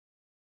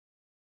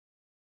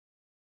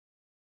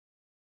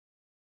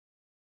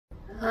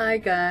Hi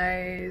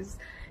guys,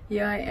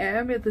 here I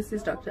am. This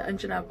is Dr.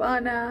 Anjana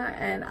Bhana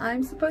and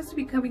I'm supposed to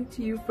be coming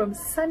to you from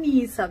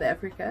sunny South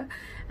Africa,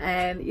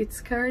 and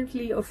it's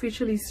currently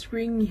officially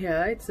spring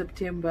here. It's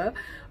September,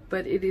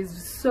 but it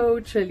is so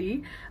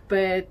chilly.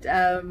 But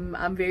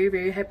I'm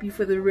very happy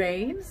for the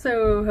rain,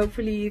 so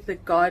hopefully the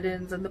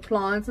gardens and the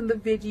plants and the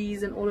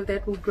veggies and all of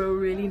that will grow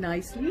really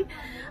nicely.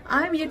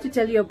 I'm here to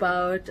tell you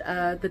about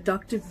the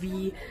Dr.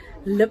 V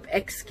Lip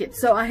X kit.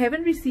 So I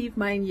haven't received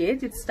mine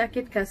yet. It's stuck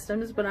at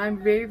customs, but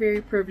I'm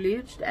very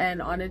privileged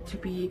and honored to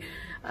be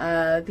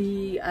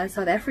the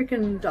South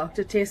African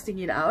doctor testing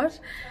it out.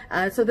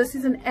 So this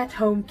is an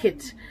at-home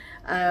kit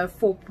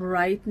for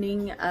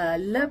brightening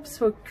lips,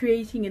 for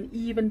creating an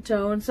even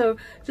tone. So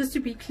just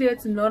to be clear,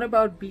 it's not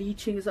about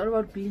bleaching. It's not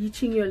about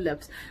bleaching your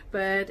lips,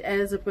 but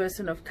as a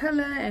person of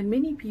color, and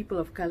many people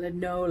of color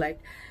know, like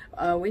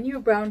when you're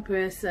a brown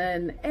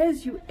person,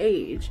 as you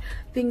age,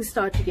 things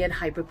start to get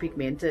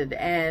hyperpigmented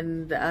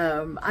and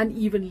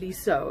unevenly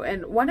so.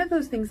 And one of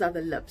those things are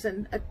the lips,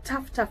 and a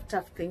tough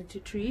thing to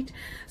treat.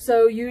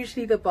 So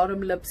usually the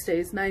bottom lip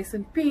stays nice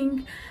and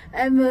pink,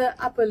 and the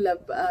upper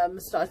lip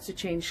starts to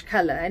change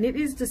color, and it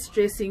is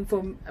distressing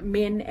for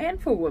men and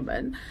for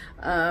women.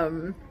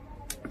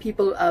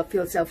 People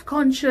feel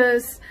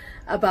self-conscious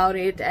about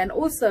it, and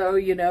also,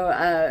 you know,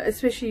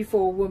 especially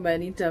for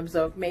women in terms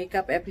of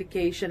makeup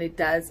application, it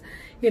does,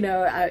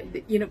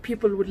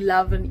 people would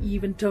love an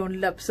even tone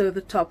lip, so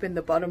the top and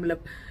the bottom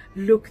lip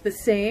look the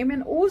same,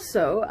 and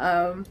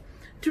also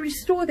to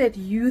restore that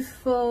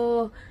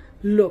youthful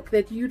look,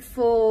 that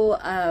youthful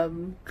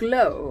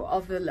glow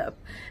of the lip.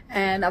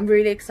 And I'm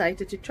really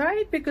excited to try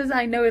it because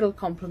I know it'll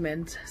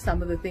complement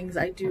some of the things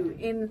I do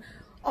in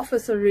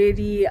office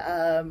already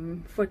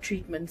for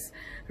treatments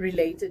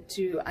related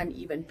to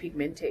uneven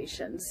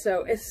pigmentation.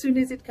 So as soon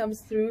as it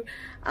comes through,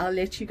 I'll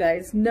let you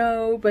guys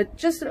know. But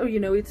just so you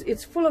know,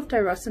 it's full of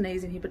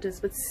tyrosinase inhibitors,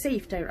 but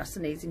safe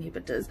tyrosinase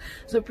inhibitors,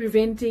 so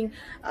preventing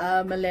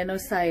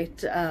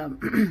melanocyte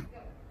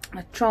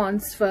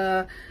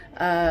transfer,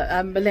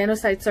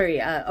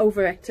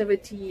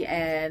 overactivity,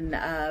 and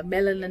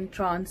melanin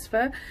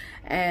transfer,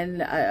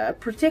 and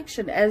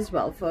protection as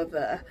well for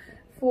the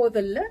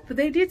lip.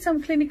 They did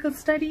some clinical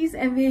studies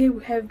and there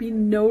have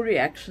been no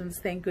reactions,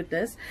 thank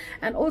goodness,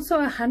 and also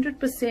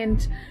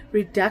 100%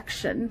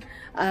 reduction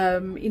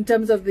in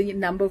terms of the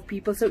number of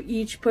people. So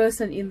each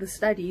person in the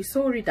study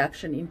saw a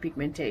reduction in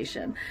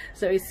pigmentation.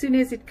 So as soon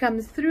as it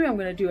comes through, I'm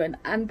going to do an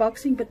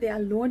unboxing, but they are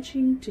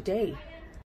launching today.